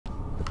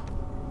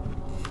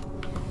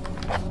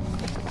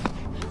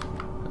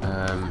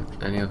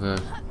Any other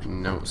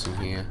notes in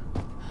here?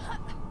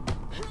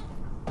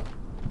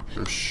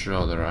 I'm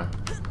sure there are.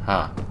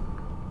 Ha.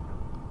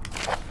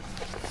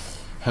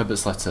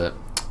 Herbert's letter.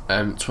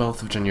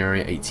 12th of January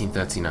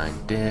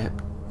 1839. Dear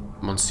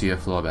Monsieur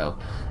Flaubel,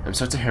 I'm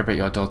sorry to hear about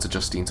your daughter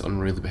Justine's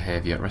unruly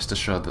behaviour. Rest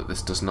assured that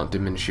this does not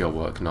diminish your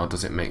work, nor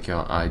does it make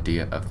your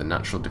idea of the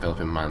natural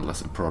developing mind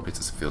less appropriate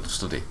as a field of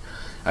study.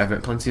 I have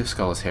met plenty of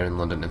scholars here in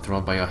London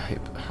enthralled by your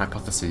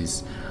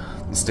hypotheses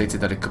and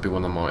stated that it could be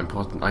one of the more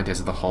important ideas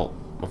of the whole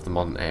of the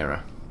modern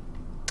era.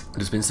 It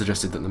has been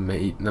suggested that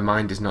the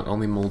mind is not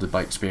only moulded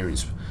by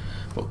experience,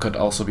 but could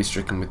also be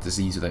stricken with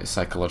disease without a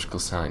psychological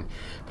sign.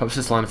 Perhaps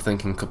this line of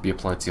thinking could be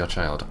applied to your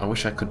child. I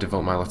wish I could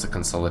devote my letter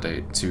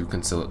to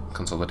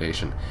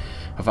consolidation.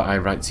 However, I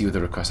write to you with a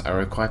request. I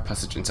require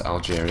passage into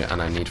Algeria,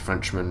 and I need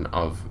Frenchmen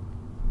of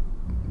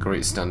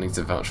great standing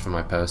to vouch for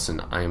my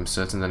person. I am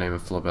certain the name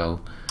of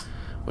Flaubel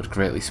would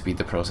greatly speed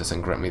the process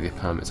and grant me the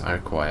permits I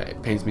require.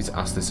 It pains me to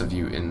ask this of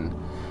you in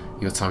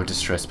your time of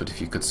distress, but if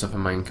you could suffer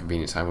my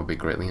inconvenience, I will be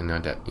greatly in your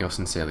debt. Yours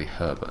sincerely,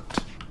 Herbert.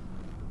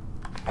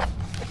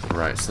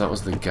 Right, so that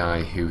was the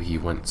guy who he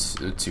went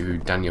to, who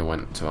Daniel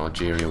went to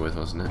Algeria with,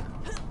 wasn't it?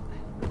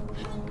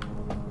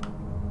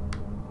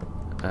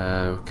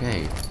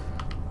 Okay.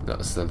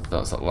 That's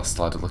that last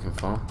slide I'm looking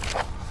for.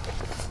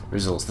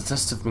 Results. The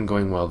tests have been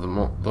going well. The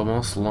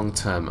most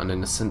long-term, and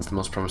in a sense the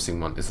most promising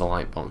one, is the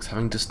light box.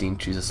 Having Justine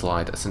choose a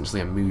slide,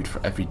 essentially a mood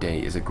for every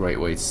day, is a great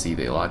way to see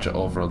the larger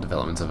overall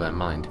development of her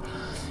mind.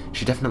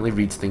 She definitely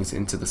reads things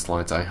into the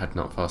slides I had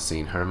not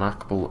foreseen. Her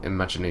remarkable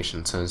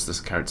imagination turns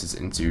the characters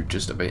into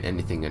just about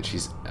anything, and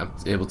she's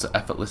able to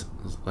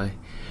effortlessly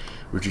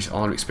reduce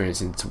all her experience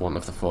into one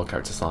of the 4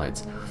 character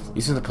slides.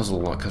 Using the puzzle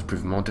lock has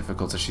proved more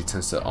difficult as she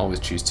tends to always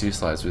choose 2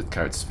 slides with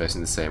characters facing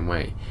the same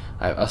way.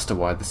 I have asked her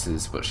why this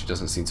is, but she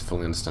doesn't seem to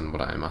fully understand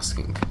what I am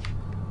asking.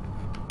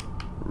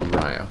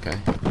 Right, okay.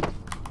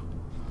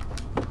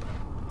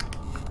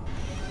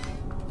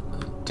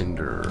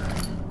 Tinder.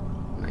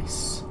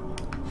 Nice.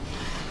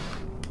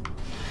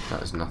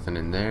 There's nothing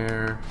in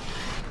there.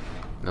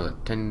 Another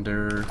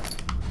tinder.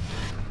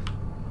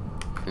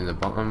 In the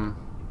bottom.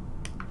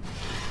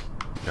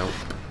 Nope.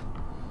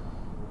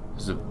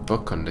 There's a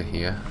book under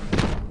here.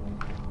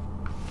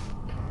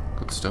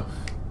 Good stuff.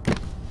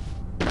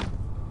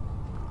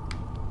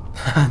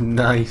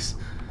 Nice.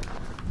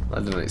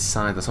 Landed on its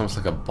side. That's almost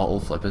like a bottle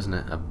flip, isn't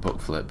it? A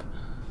book flip.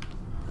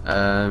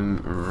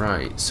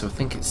 Right. So I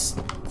think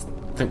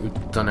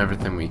we've done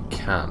everything we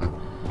can.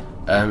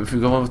 If we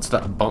go over to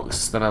that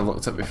box that I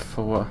looked at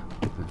before,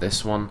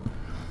 this one,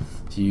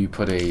 you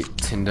put a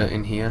tinder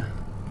in here,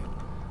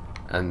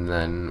 and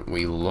then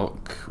we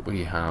look,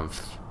 we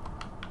have,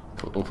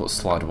 we'll put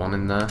slide 1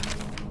 in there.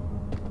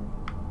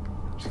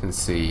 As you can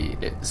see,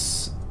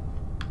 it's,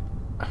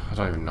 I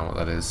don't even know what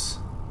that is.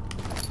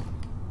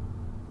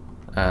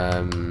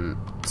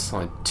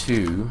 Slide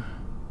 2,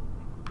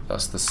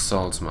 that's the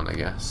swordsman, I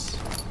guess.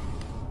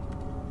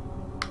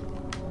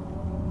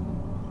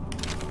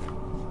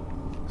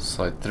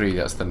 Slide 3,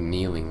 that's the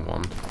kneeling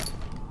one.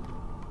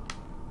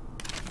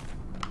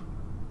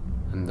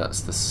 And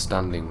that's the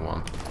standing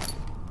one.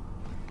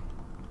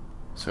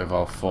 So we have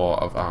all 4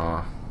 of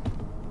our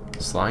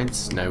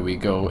slides. Now we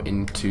go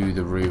into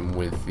the room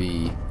with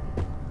the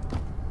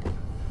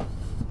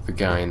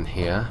guy in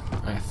here.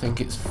 I think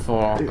it's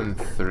 4 and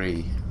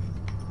 3.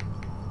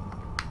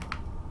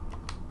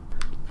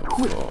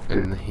 Put 4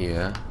 in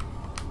here,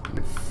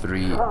 and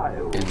 3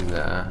 in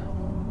there.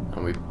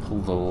 And we pull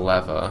the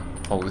lever.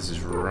 Oh, this is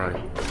right.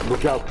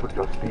 Look out for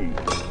Justine.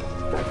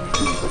 That's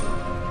Susan.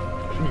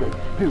 She may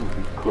still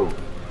be close.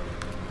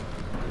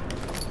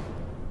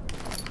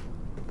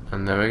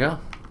 And there we go.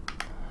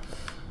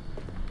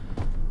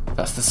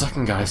 That's the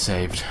second guy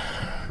saved.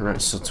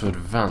 Right, so to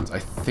advance, I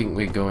think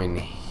we go in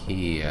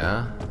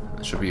here.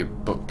 There should be a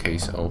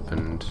bookcase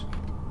opened.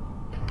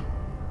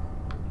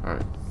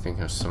 Alright, I think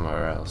there's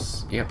somewhere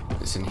else. Yep,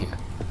 it's in here.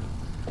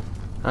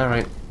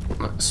 Alright.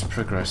 Let's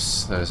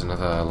progress. There's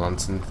another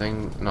lantern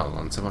thing. Not a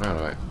lantern, but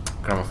anyway,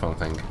 gramophone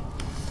thing.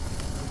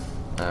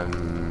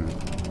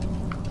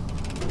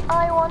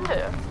 I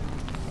wonder,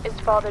 is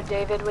Father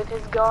David with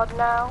his God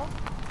now?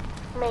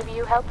 Maybe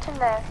you helped him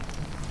there.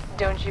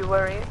 Don't you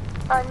worry.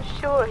 I'm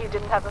sure he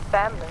didn't have a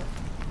family.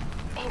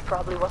 He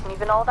probably wasn't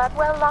even all that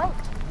well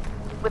liked.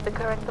 With the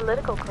current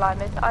political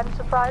climate, I'm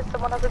surprised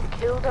someone hasn't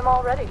killed him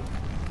already.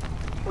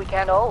 We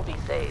can't all be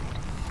saved.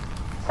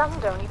 Some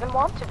don't even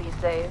want to be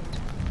saved.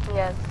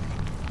 Yes,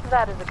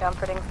 that is a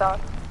comforting thought.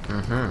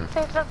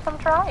 Saves us from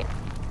trying.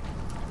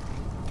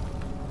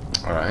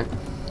 Alright.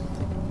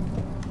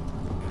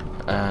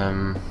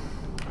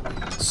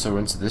 So we're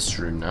into this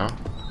room now.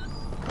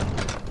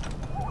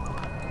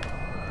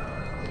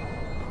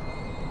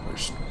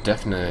 Which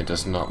definitely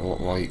does not look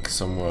like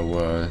somewhere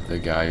where the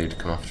guy would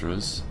come after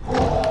us.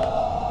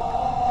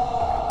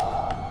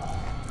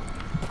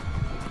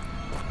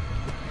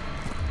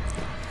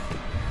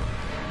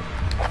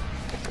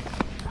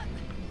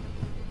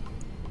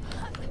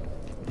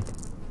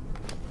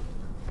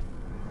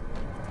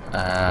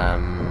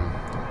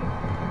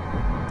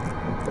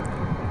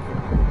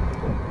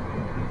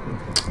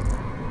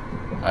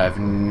 I have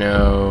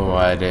no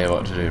idea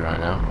what to do right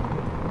now.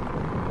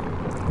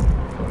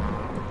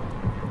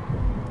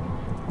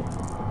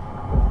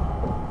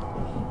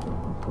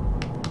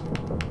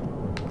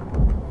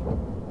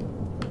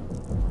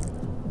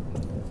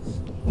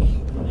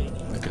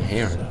 I can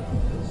hear it.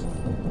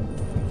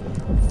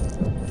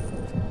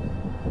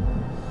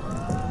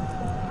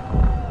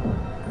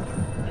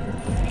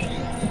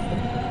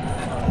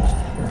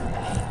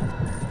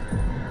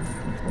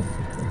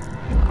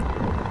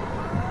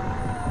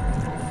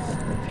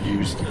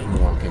 Just keep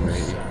walking,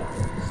 maybe.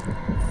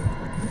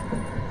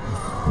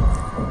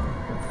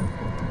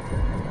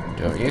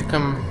 Don't you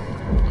come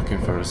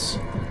looking for us.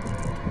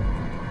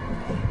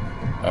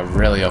 I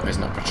really hope he's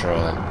not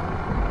patrolling.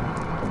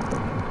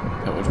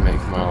 That would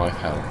make my life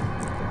hell.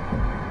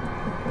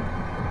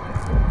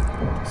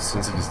 It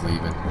sounds like he's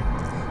leaving.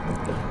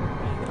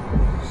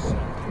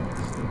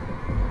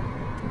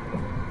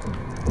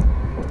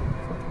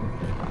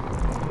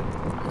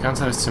 I can't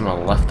tell if it's to my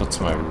left or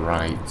to my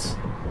right.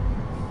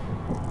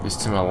 He's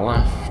to my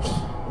left,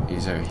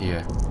 he's out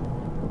here.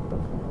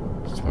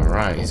 To my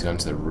right, he's going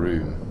to the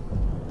room.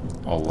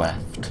 Or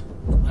left,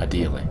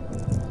 ideally.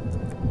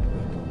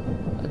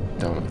 I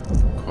don't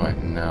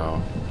quite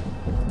know.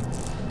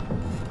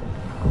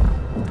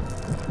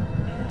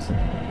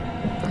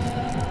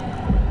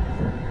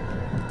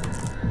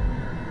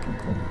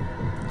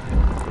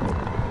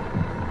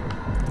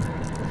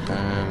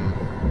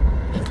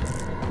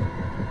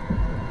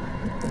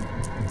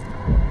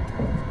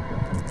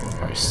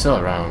 Right, he's still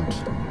around.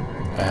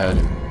 I heard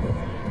him.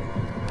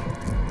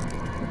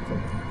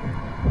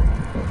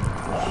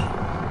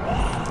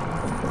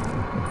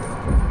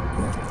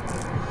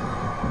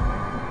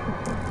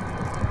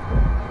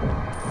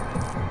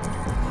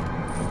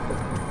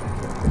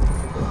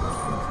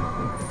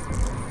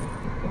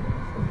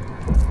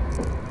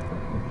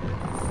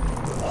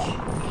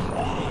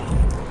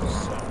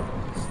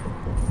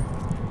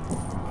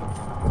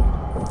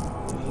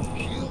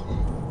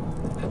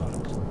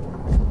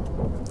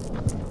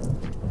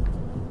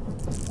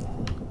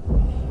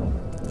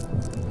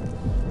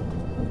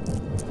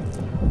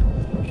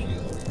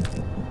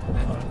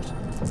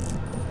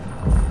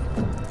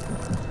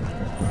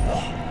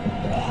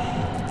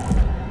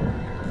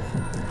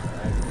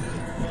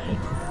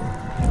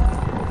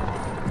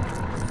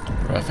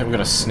 I think we're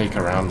gonna sneak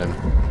around him.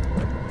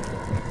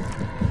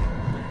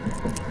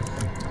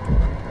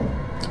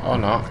 Or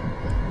not.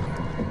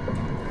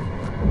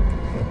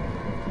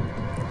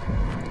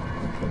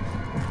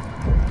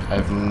 I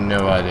have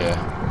no idea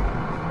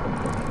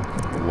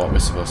what we're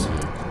supposed to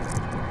do.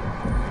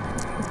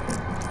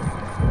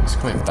 He's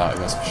coming back,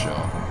 that's for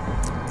sure.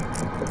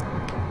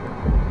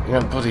 You're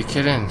not bloody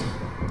kidding.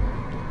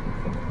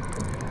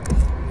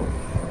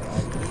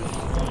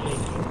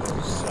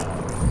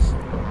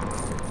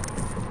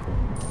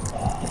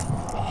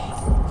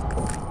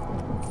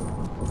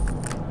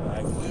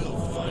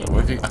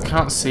 I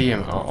can't see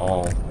him at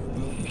all.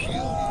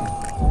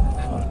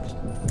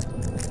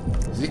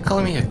 Is he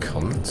calling me a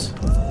cunt?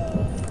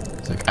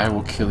 It's like, I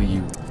will kill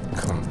you,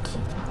 cunt.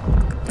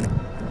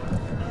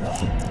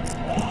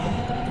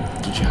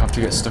 Did you have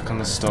to get stuck on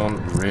the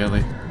stone?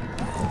 Really?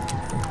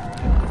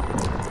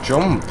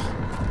 Jump!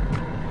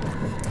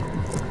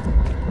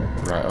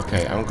 Right,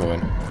 okay, I'm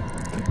going.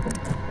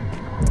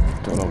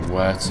 Don't know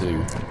where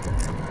to.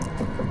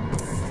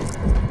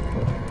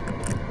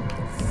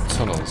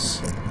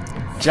 Tunnels.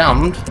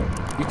 Jammed?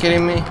 You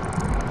kidding me?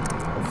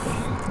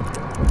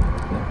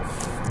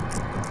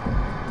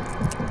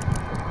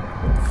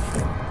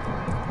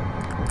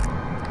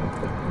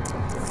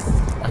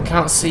 I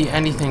can't see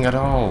anything at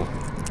all.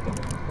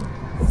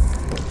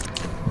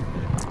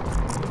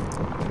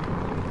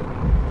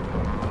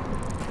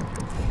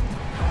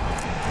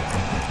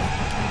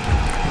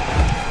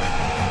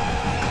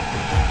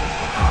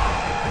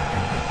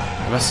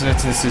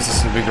 Investigating the suits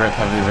is a big great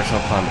part of the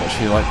original plan, but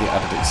she liked the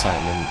added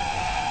excitement.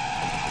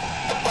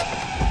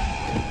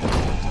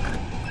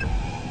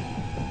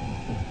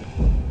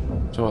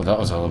 So what that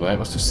was all about,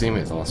 must have seen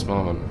me at the last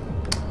moment.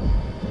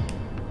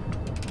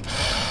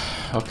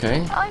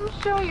 Okay. I'm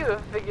sure you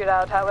have figured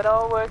out how it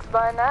all works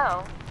by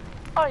now.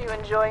 Are you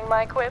enjoying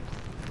my quips?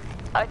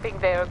 I think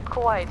they are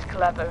quite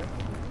clever.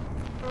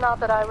 Not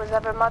that I was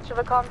ever much of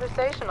a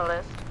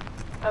conversationalist.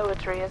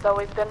 Poetry has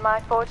always been my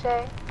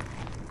forte.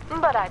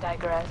 But I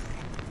digress.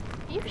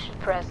 You should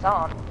press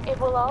on. It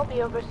will all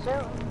be over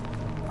soon.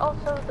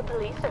 Also, the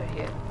police are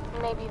here.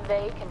 Maybe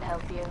they can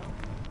help you.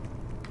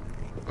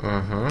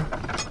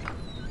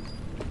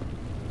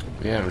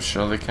 Yeah, I'm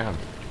sure they can.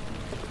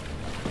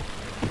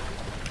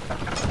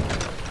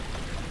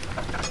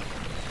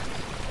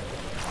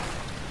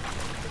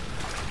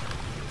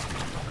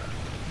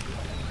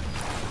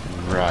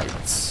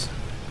 Right.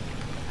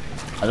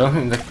 I don't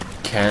think the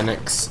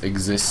mechanics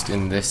exist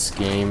in this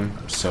game,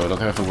 so I don't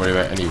think I have to worry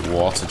about any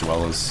water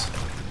dwellers.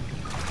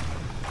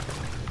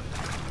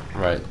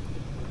 Right.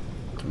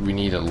 We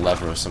need a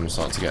lever of some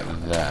sort to get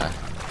there.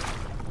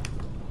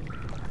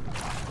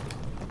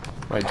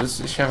 Wait,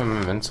 does she have a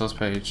mementos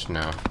page?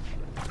 No.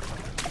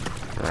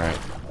 Right.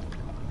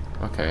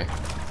 Okay.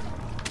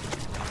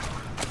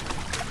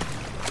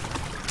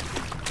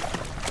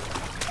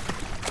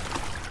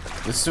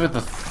 This is where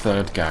the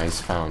third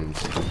guy's found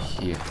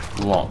here.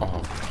 What?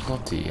 Oh,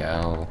 bloody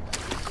hell.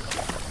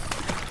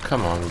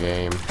 Come on,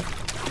 game.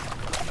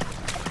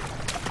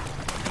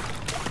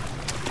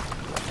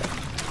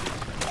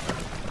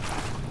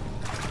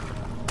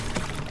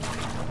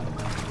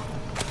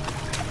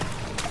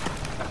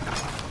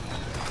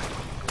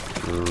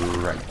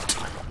 Right.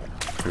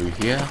 Through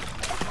here.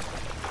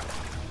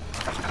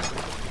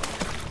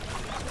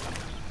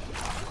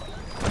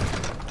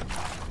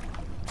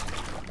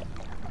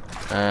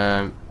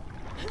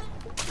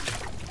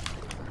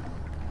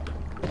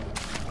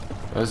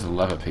 There's a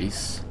lever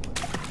piece.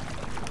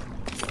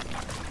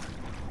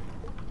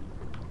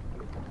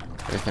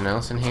 Anything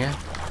else in here?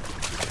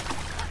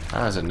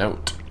 Ah, there's a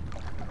note.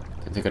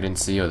 I think I didn't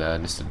see you there,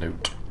 just a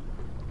note.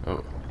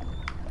 Oh.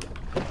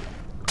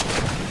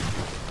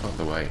 Out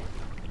the way.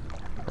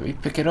 Let me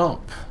pick it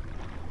up.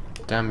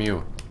 Damn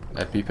you.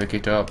 Let me pick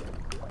it up.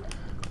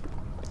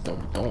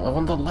 Don't, I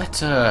want the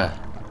letter.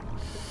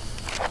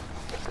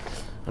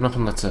 An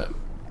open letter.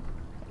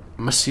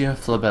 Monsieur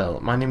Flabel,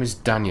 my name is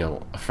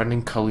Daniel, a friend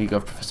and colleague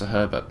of Professor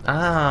Herbert.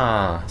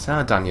 Ah,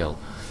 so Daniel.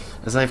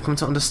 As I have come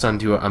to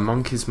understand, you are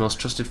among his most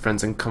trusted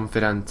friends and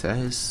confidants.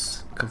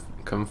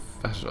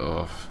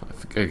 Oh,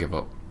 I give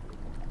up.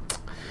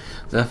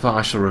 Therefore,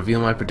 I shall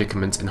reveal my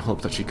predicament in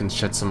hope that you can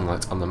shed some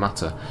light on the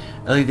matter.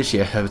 Early this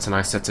year, Herbert and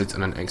I set out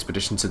on an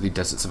expedition to the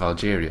deserts of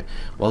Algeria.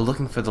 While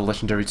looking for the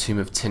legendary tomb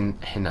of Tin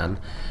Hinan,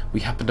 we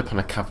happened upon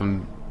a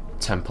cavern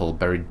temple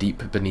buried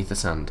deep beneath the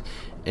sand.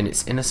 In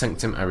its inner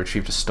sanctum, I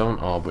retrieved a stone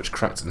orb which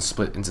cracked and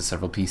split into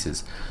several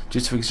pieces.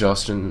 Due to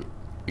exhaustion,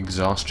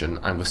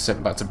 I was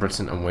sent back to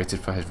Britain and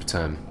waited for his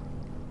return.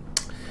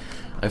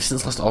 I have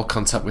since lost all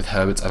contact with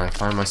Herbert, and I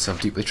find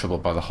myself deeply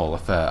troubled by the whole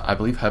affair. I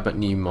believe Herbert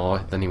knew more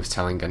than he was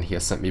telling, and he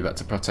has sent me back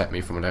to protect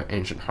me from an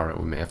ancient horror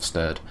we may have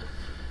stirred.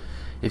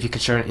 If you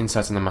could share an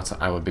insight on the matter,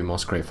 I would be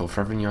most grateful.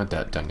 Forever in your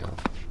debt, Daniel.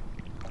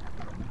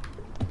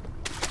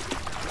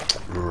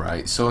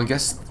 Right, so I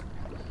guess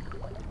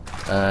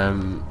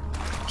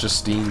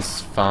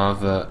Justine's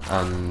father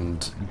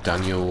and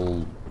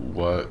Daniel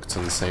worked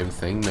on the same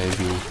thing.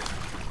 Maybe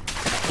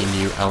he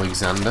knew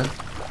Alexander?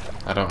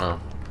 I don't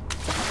know.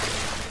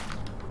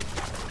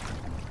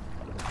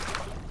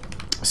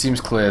 It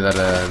seems clear that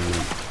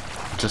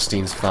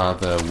Justine's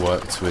father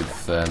worked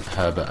with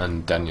Herbert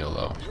and Daniel,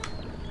 though.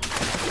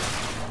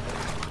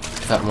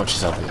 That much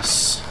is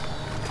obvious.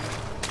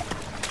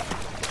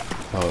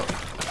 But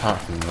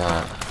apart from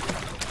that,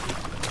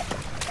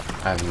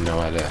 I have no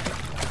idea.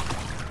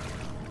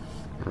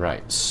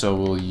 Right, so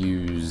we'll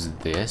use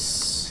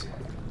this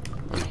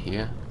on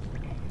here.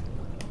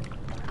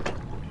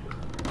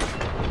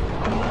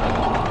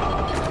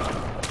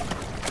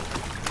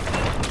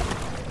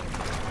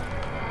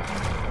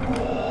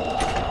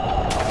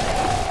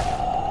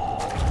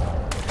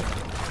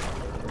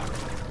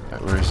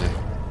 Right, where is he?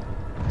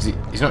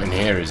 He's not in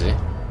here, is he?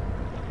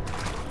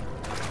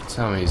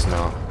 Tell me he's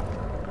not.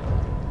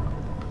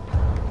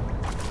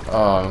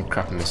 Oh, I'm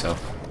crapping myself.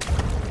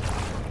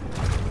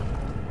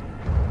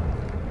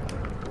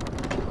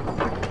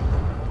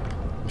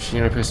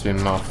 Machinery appears to be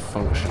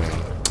malfunctioning.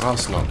 Oh,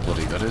 that's not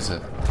bloody good, is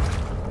it?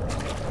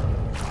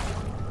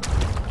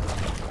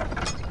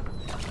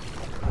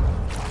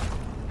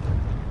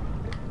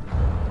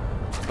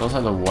 Feels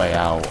like the way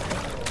out.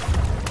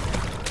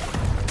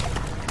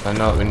 I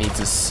know that we need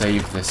to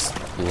save this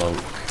bloke.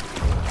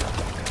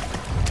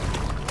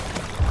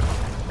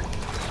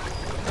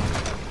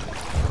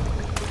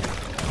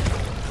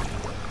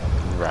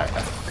 Right,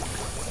 I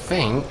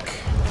think...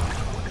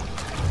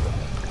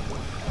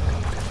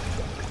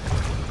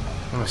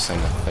 What am I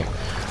saying? Nothing.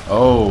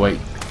 Oh wait,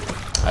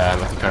 I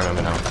think I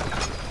remember now.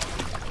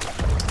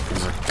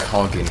 There's a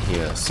cog in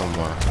here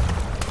somewhere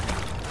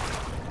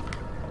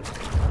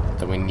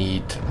that we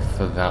need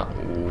for that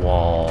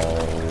wall.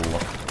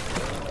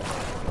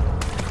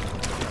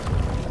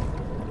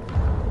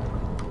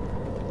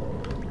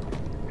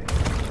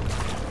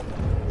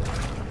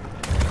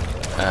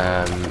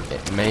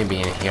 It may be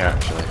in here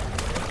actually.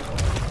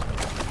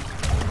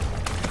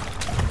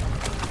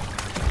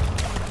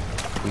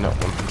 I'm not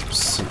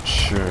 100%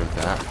 sure of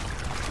that.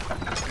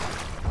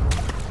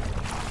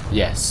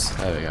 Yes,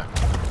 there we go.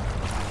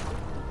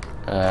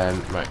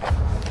 Right.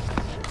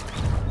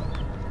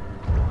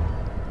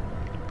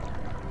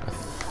 I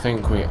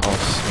think we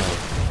also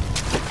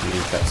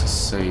need that to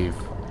save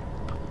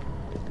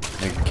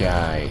the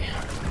guy.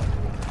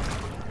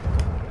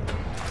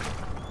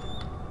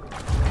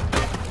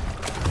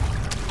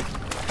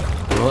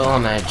 A little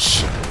on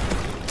edge.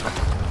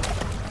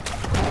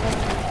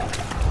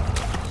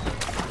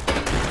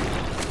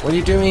 What are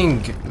you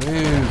doing?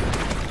 Move.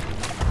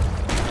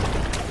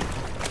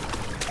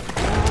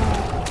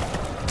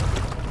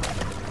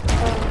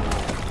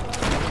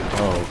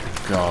 Oh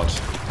god.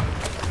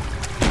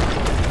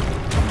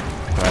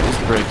 Right, he's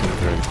breaking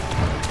through.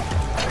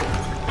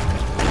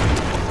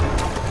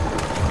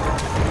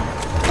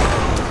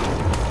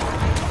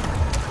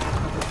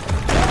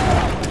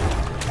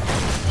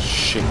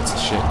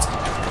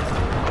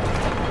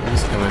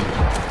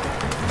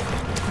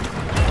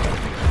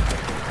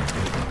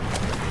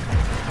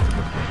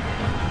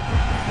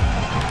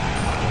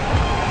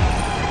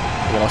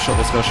 shot,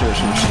 let's go, shoot.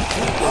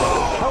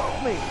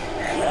 Help me!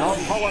 I'll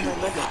call on them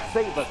to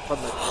save us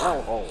from this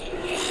hellhole.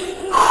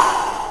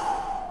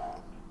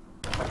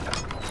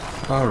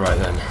 Alright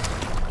then.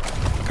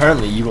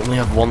 Apparently you only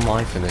have one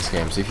life in this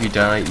game, so if you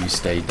die, you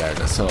stay dead.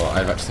 So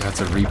I've actually had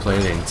to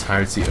replay the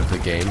entirety of the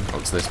game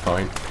up to this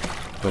point.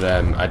 But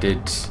I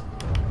did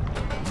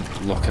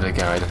look at a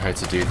guide on how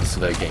to do this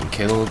without getting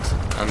killed,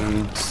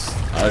 and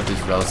I did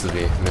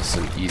relatively miss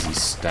an easy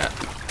step.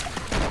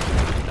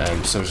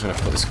 So I'm just going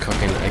to put this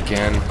cook in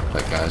again.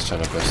 That guy's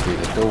trying to burst through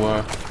the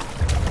door.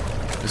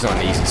 It's not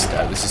an easy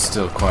step, this is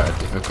still quite a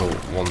difficult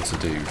one to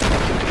do.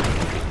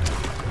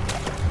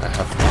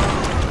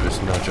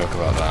 There's no joke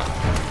about that.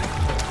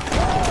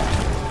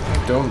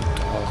 Don't,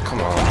 oh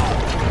come on.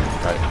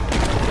 Right,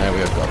 now we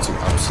have got to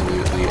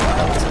absolutely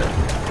belt it.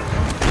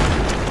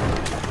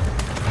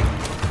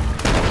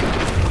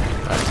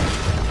 Right,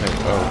 okay,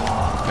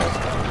 oh, okay.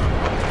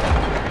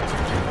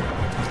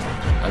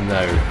 And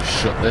now,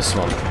 shut this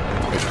one,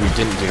 which we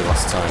didn't do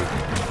last time.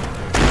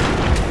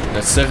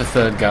 Let's save the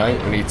third guy,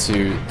 we need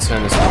to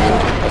turn this wheel,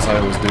 as I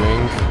was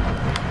doing.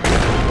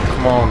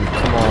 Come on,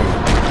 come on.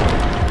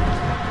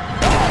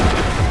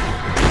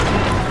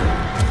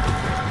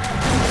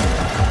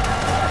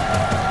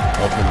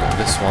 Open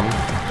this one.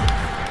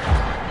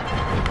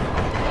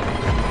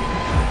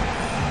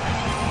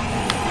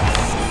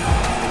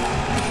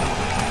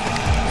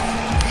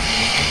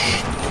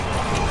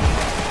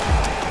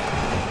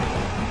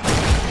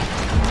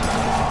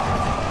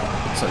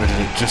 So we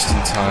did it just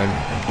in time.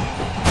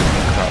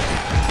 Crap.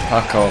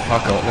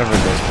 Parkour, never a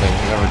good thing,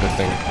 never a good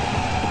thing.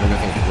 Never a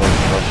good thing.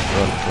 Run.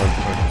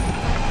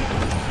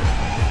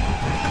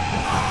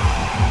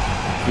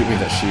 Beat me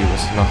that she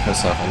was not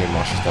herself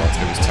anymore, she thought.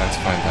 It was time to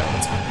find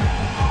out.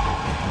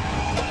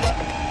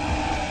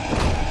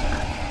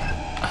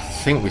 I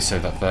think we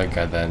saved that third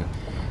guy then.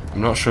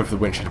 I'm not sure if the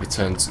winch had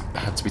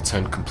to be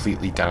turned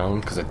completely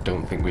down, because I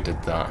don't think we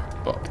did that.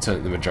 But it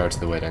turned the majority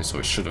of the way down, so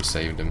it should have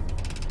saved him.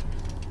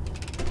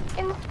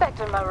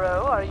 Inspector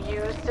Moreau, are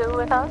you still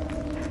with us?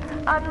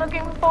 I'm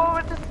looking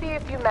forward to see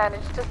if you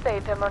managed to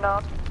save him or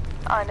not.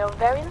 I know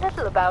very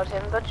little about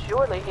him, but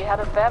surely he had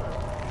a family,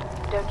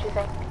 don't you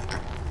think?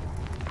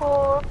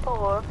 Poor,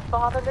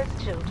 fatherless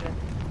children.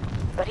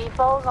 But he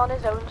falls on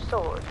his own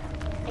sword.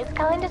 His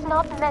kind is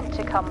not meant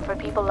to come for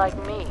people like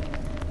me.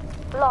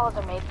 Laws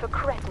are made for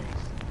cretins.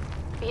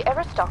 The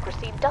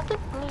aristocracy doesn't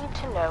need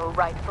to know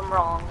right from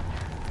wrong.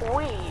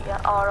 We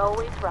are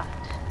always right.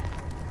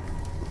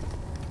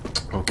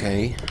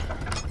 Okay.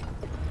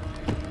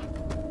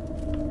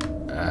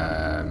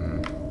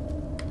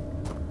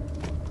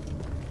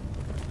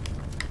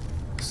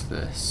 What's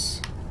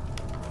this?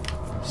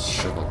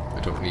 Shovel.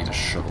 We don't need a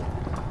shovel.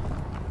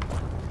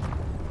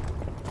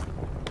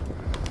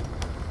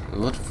 A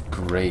lot of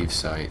grave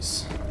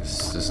sites.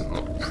 This doesn't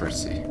look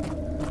pretty.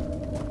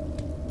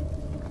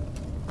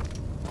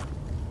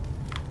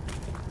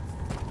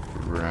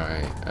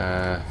 Right,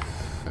 I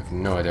have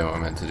no idea what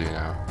I'm meant to do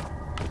now.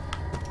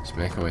 Just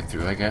make our way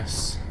through, I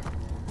guess.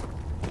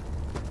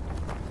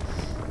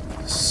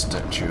 The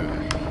statue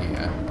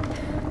here.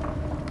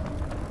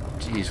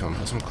 Jeez, well,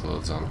 put some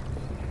clothes on.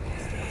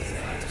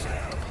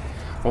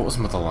 What was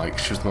Mother like?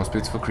 She was the most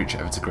beautiful creature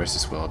ever to grace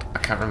this world. I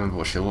can't remember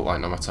what she looked like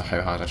no matter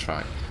how hard I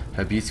tried.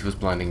 Her beauty was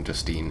blinding,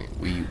 Justine.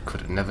 We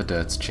could never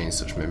dare to change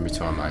such memory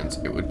to our minds.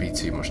 It would be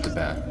too much to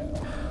bear.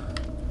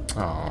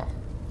 Aww,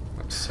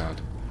 that's sad.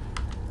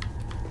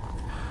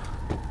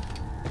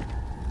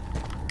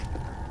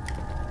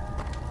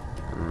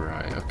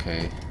 Right,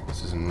 okay.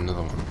 This is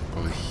another one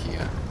over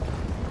here.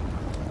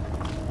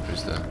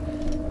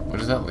 Where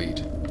does that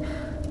lead?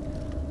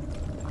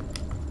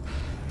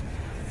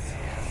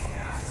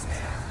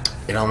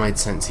 It all made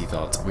sense, he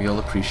thought. We all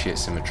appreciate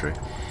symmetry.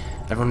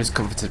 Everyone is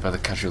comforted by the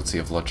casualty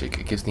of logic.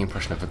 It gives the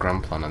impression of a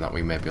grand plan and that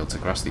we may be able to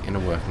grasp the inner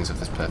workings of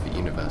this perfect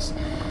universe.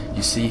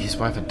 You see, his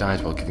wife had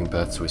died while giving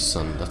birth to his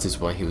son. That is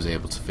why he was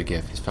able to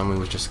forgive. His family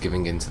was just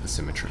giving in to the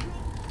symmetry.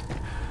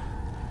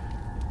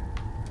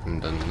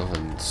 And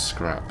another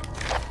scrap.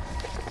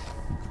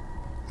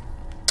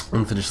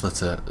 Unfinished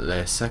letter.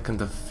 The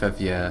 2nd of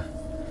February,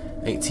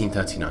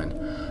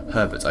 1839.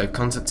 Herbert, I have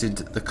contacted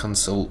the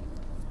consulate.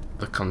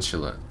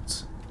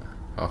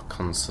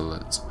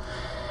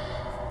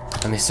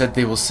 And they said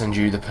they will send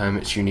you the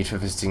permits you need for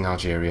visiting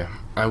Algeria.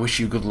 I wish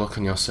you good luck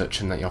on your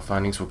search and that your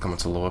findings will come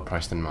at a lower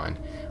price than mine.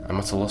 I'm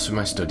at a loss with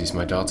my studies.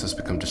 My daughter has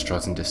become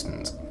distraught and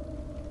distant.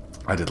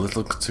 I did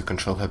little to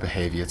control her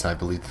behaviour, yet I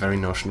believe the very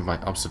notion of my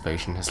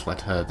observation has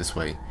led her this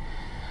way.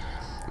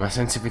 My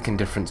scientific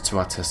indifference to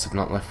our tests have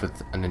not left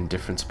with an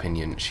indifferent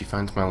opinion. She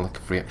finds my lack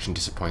of reaction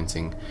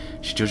disappointing.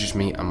 She judges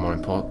me, and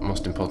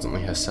most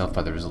importantly herself,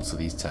 by the results of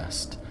these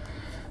tests.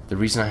 The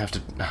reason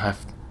I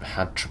have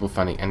had trouble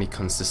finding any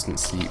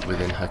consistency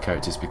within her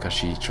character is because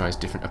she tries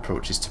different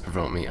approaches to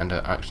provoke me, and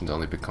her actions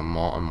only become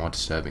more and more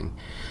disturbing.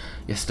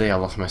 Yesterday I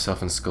lost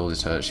myself and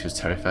scolded her. She was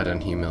terrified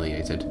and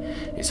humiliated.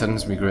 It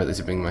saddens me greatly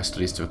to bring my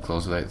studies to a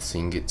close without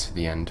seeing it to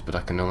the end, but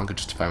I can no longer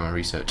justify my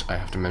research. I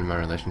have to mend my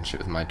relationship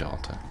with my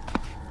daughter.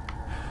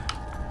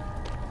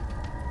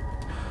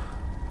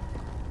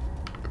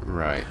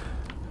 Right.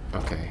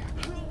 Okay.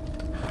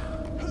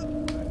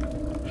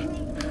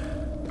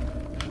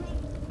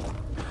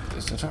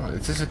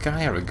 Is this a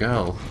guy or a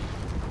girl?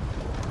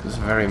 This is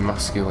a very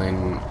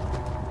masculine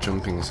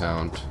jumping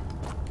sound.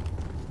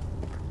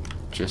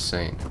 Just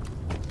saying.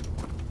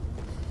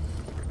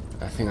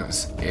 I think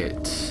that's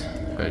it.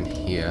 In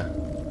here.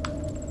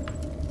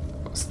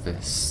 What's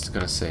this? It's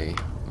gonna say.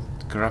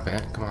 Grab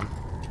it, come on.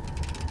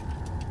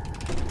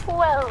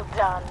 Well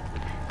done.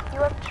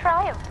 You have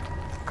triumphed.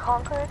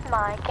 Conquered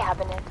my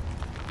cabinet.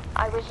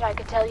 I wish I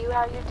could tell you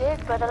how you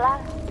did, but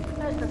alas,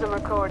 this is a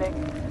recording.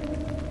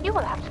 You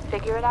will have to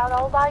figure it out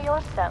all by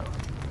yourself.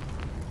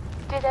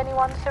 Did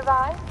anyone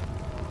survive?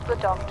 The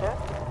doctor?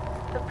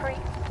 The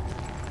priest?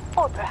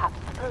 Or perhaps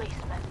the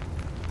policeman?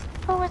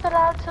 Who was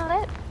allowed to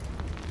live?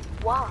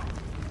 Why?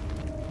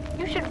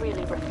 You should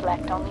really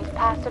reflect on these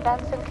past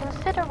events and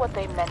consider what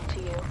they meant to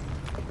you.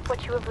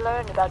 What you have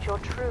learned about your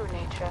true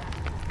nature.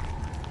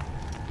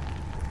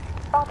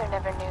 Father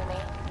never knew me.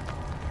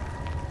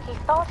 He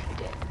thought he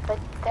did, but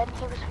then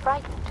he was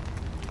frightened.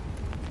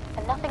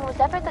 And nothing was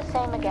ever the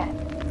same again.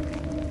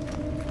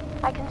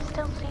 I can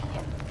still see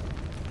him,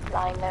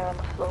 lying there on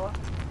the floor.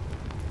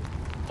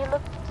 He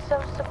looked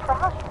so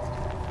surprised.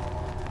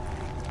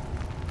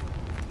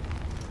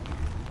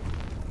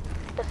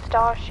 The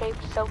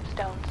star-shaped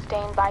soapstone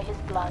stained by his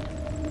blood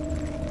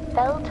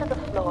fell to the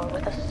floor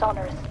with a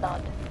sonorous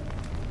thud.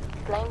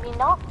 Blame me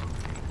not,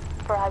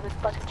 for I was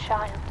but a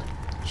child.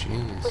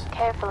 Jeez. With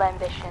careful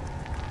ambition,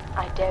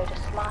 I dare to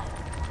smile.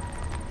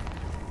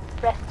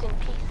 Rest in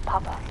peace,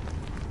 Papa.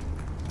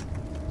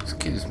 This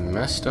kid is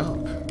messed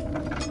up.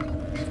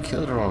 She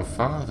killed her own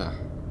father.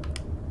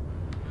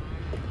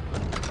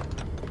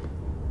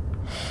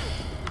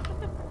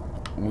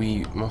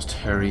 We must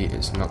hurry,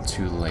 it's not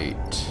too late.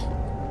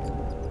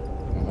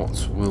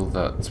 What will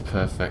that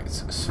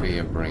perfect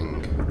sphere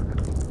bring?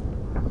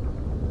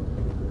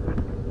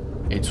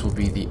 It will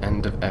be the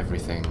end of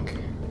everything.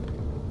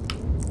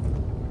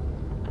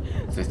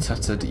 The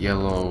tattered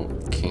yellow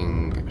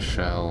king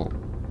shall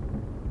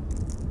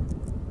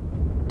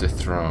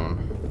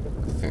dethrone.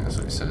 I think that's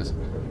what it says.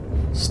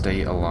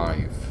 Stay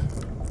alive.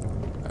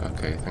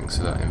 Okay, thanks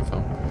for that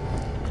info.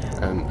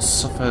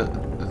 Suffer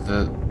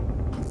the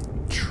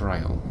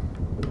trial.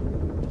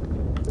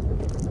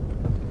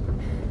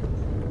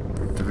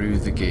 Through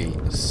the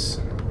gates.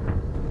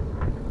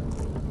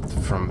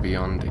 From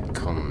beyond it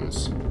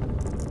comes.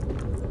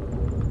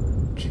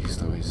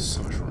 Jeez Louise,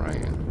 so much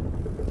writing.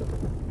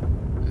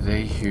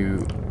 They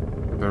who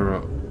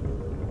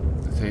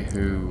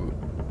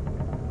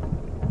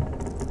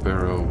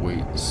burrow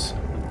waits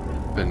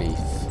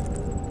beneath.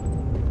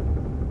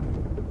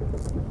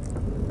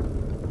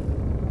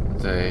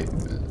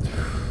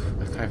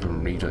 I can't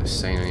even read what it's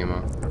saying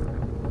anymore.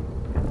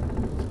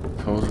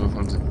 Pose will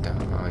come to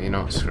down. Oh, you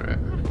know, screw it.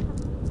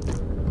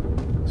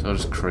 It's all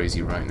just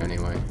crazy writing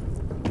anyway.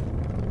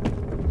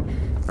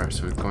 Right,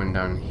 so we're going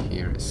down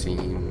here, it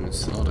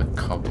seems. A lot of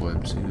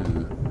cobwebs.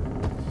 Ooh.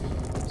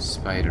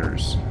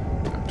 Spiders.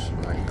 Not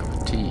my cup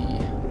of tea.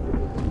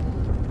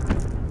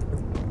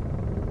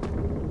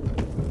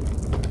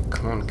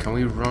 Come on, can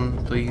we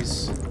run,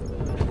 please?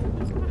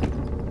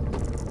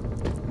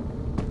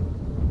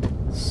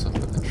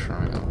 Suffer the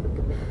trial.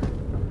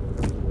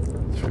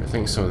 I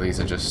think some of these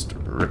are just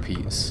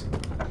repeats.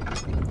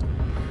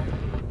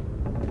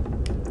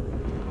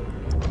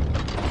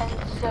 And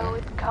so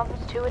it comes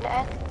to an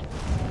end.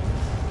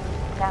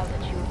 Now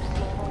that you have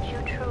seen what you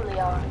truly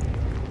are,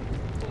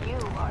 you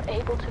are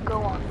able to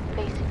go on and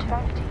face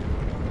eternity.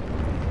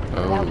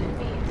 Without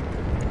fear.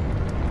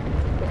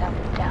 Without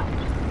doubt.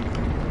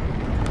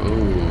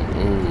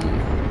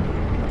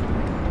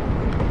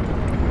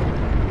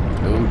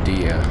 Oh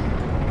dear.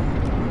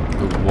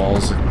 The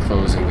walls are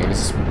closing in.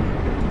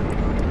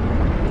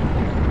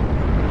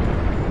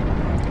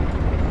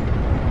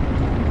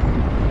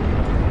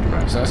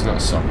 Right, so that's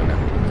not stopping it.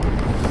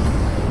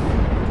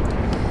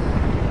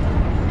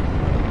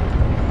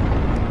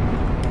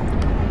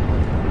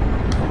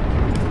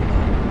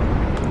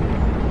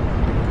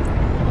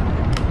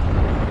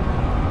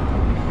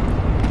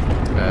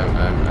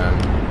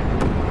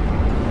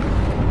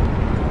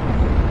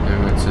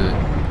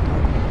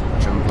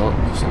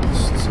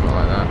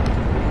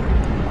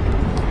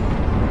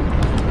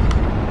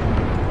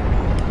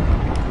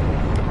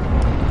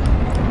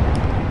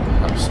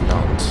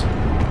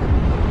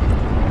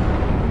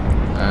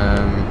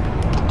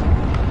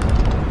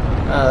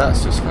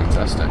 That's just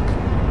fantastic.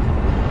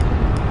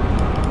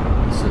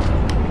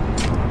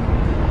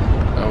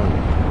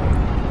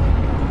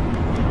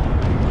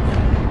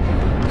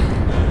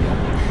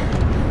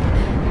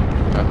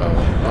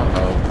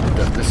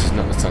 Uh-oh. This is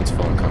not the time to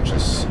fall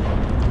unconscious.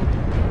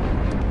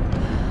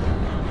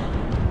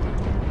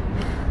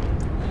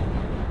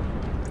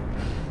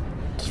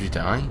 Did you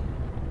die?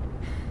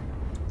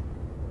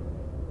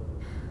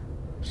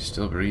 She's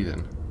still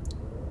breathing.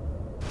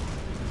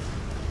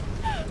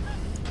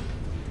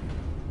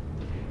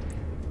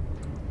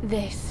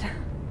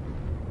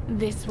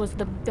 This was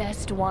the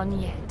best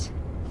one yet.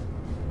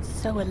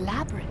 So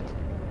elaborate.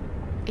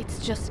 It's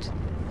just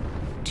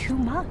too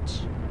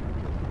much.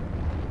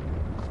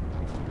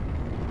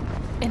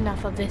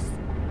 Enough of this.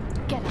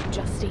 Get up,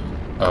 Justine.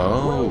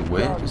 Oh, Well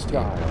wait, done, Justine.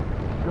 child.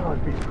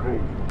 God be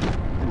praised.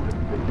 You have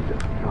saved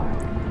us,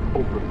 child.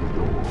 Open the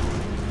door.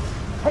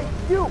 Hey,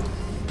 you!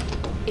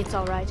 It's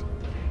all right.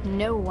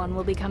 No one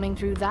will be coming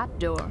through that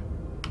door.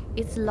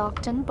 It's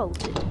locked and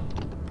bolted.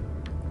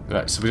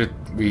 Right, so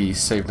we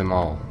saved them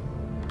all.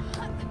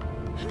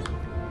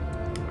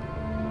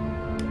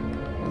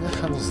 What the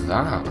hell's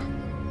that?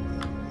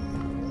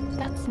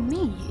 That's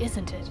me,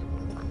 isn't it?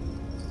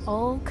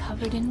 All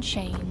covered in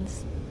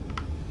chains.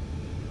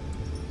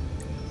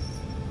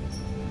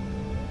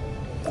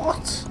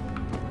 What?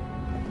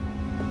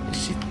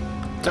 Is she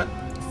that?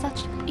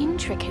 Such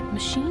intricate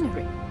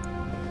machinery.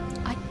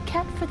 I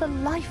can't for the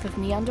life of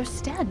me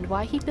understand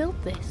why he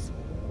built this.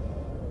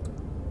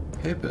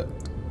 Hey, but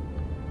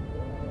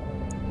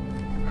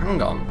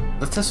hang on.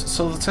 The test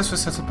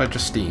was set up by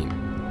Justine,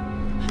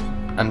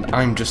 and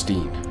I'm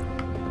Justine.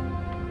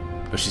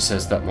 But she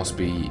says that must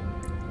be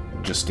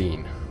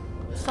Justine.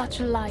 Such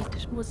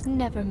light was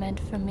never meant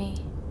for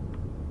me.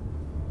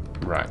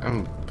 Right,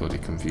 I'm bloody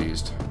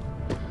confused.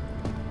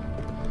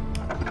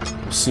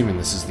 I'm assuming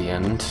this is the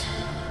end.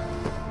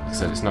 Like I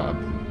said, it's not a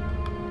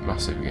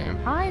massive game.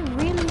 I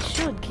really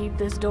should keep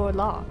this door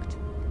locked.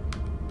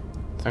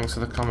 Thanks for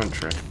the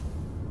commentary.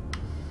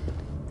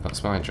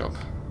 That's my job.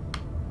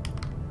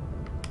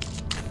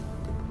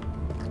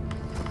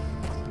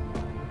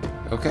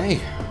 Okay.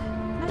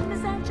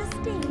 Mademoiselle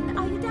Justine,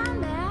 are you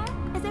down there?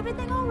 Is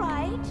everything all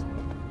right?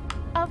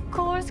 Of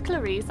course,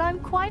 Clarice, I'm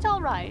quite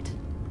all right.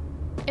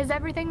 Is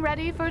everything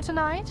ready for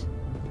tonight?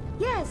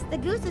 Yes, the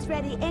goose is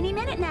ready any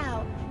minute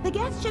now. The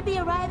guests should be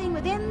arriving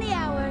within the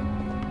hour.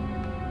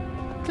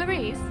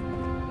 Clarice,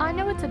 I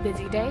know it's a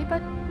busy day,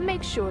 but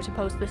make sure to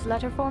post this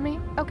letter for me,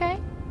 okay?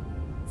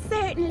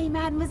 Certainly,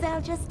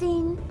 Mademoiselle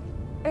Justine.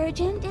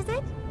 Urgent, is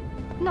it?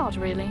 Not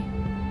really.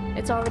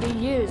 It's already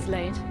years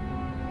late.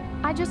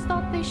 I just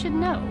thought they should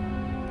know.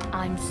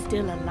 I'm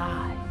still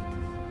alive.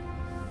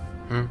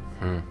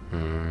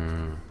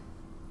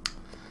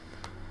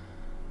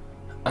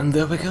 And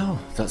there we go.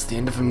 That's the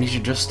end of Amnesia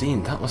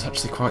Justine. That was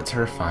actually quite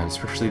terrifying,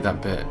 especially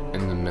that bit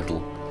in the middle.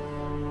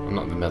 Well,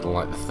 not the middle,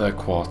 like the third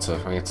quarter,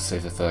 when you had to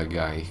save the third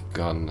guy.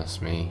 Goodness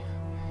me.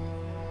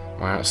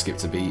 My heart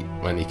skipped a beat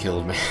when he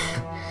killed me.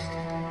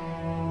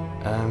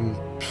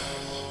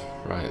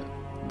 Right,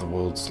 the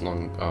world's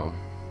long... oh,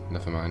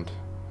 never mind.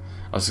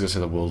 I was going to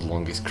say the world's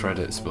longest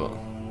credits, but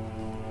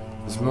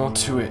there's more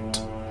to it.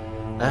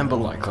 But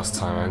like last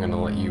time, I'm going to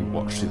let you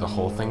watch through the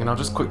whole thing, and I'll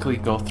just quickly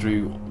go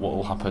through what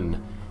will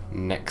happen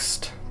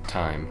next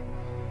time.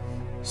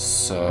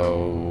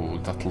 So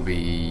that'll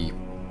be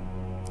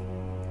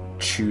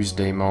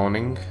Tuesday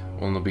morning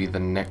when there'll be the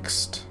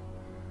next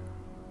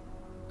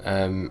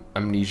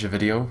Amnesia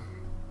video.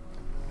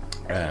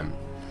 Well,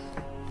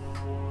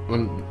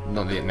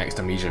 not the next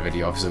Amnesia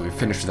video, obviously we've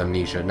finished with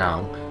Amnesia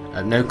now.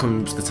 Now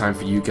comes the time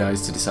for you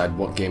guys to decide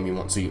what game you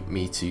want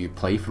me to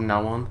play from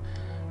now on.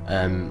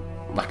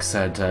 Like I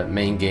said,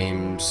 main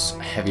games,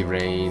 Heavy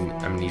Rain,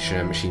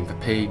 Amnesia, Machine for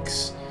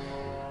Pigs.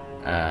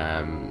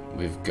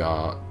 We've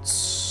got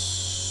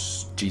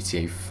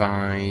GTA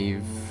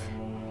 5.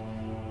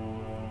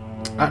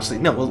 Actually,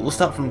 no, we'll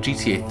start from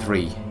GTA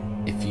 3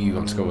 if you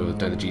want to go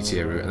down the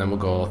GTA route, and then we'll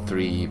go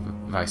 3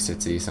 Vice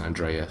City, San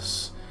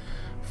Andreas,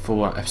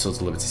 4 episodes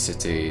of Liberty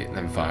City, and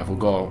then 5. We'll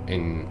go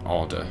in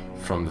order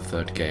from the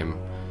third game.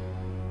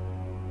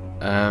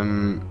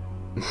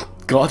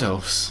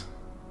 GLaDOS.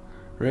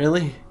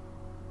 Really?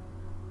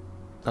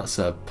 That's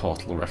a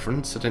Portal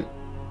reference. I didn't...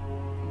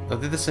 Are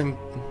they the same?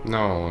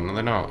 No,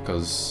 they're not,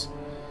 because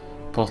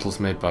Portal's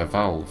made by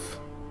Valve.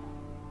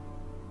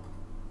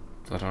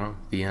 I don't know.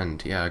 The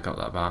end. Yeah, I got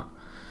that back.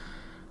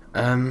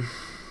 Right,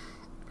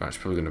 it's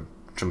probably going to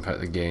jump out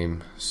of the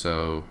game,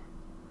 so...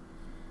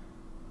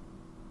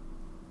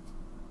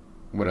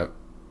 Whatever.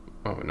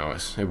 Oh, no,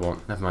 it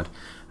won't. Never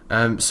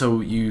mind.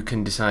 So you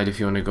can decide if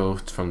you want to go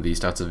from the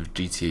start of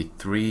GTA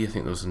 3. I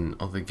think there was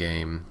another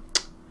game.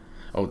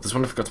 Oh, there's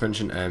one I forgot to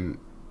mention.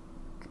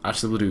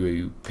 Actually, we'll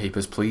do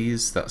Papers,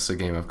 Please. That's a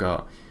game I've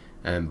got.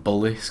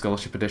 Bully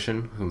Scholarship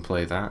Edition. We can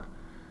play that.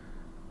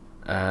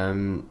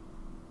 And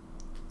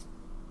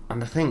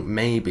I think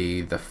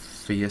maybe the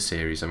Fear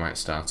series I might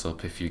start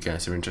up if you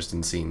guys are interested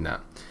in seeing that.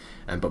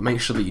 But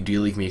make sure that you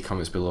do leave me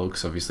comments below,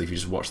 because obviously if you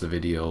just watch the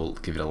video,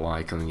 give it a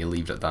like, and then you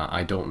leave it at that.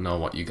 I don't know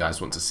what you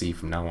guys want to see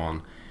from now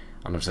on,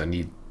 and obviously I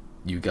need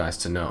you guys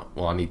to know.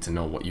 Well, I need to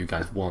know what you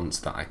guys want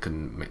so that I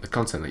can make the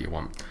content that you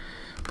want.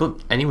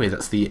 But anyway,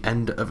 that's the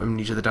end of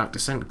Amnesia: The Dark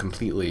Descent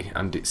completely,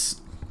 and its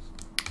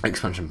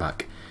expansion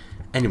pack.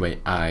 Anyway,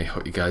 I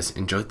hope you guys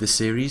enjoyed this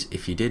series.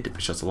 If you did,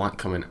 be sure to like,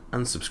 comment,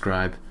 and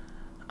subscribe,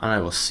 and I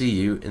will see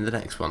you in the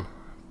next one.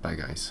 Bye,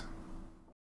 guys.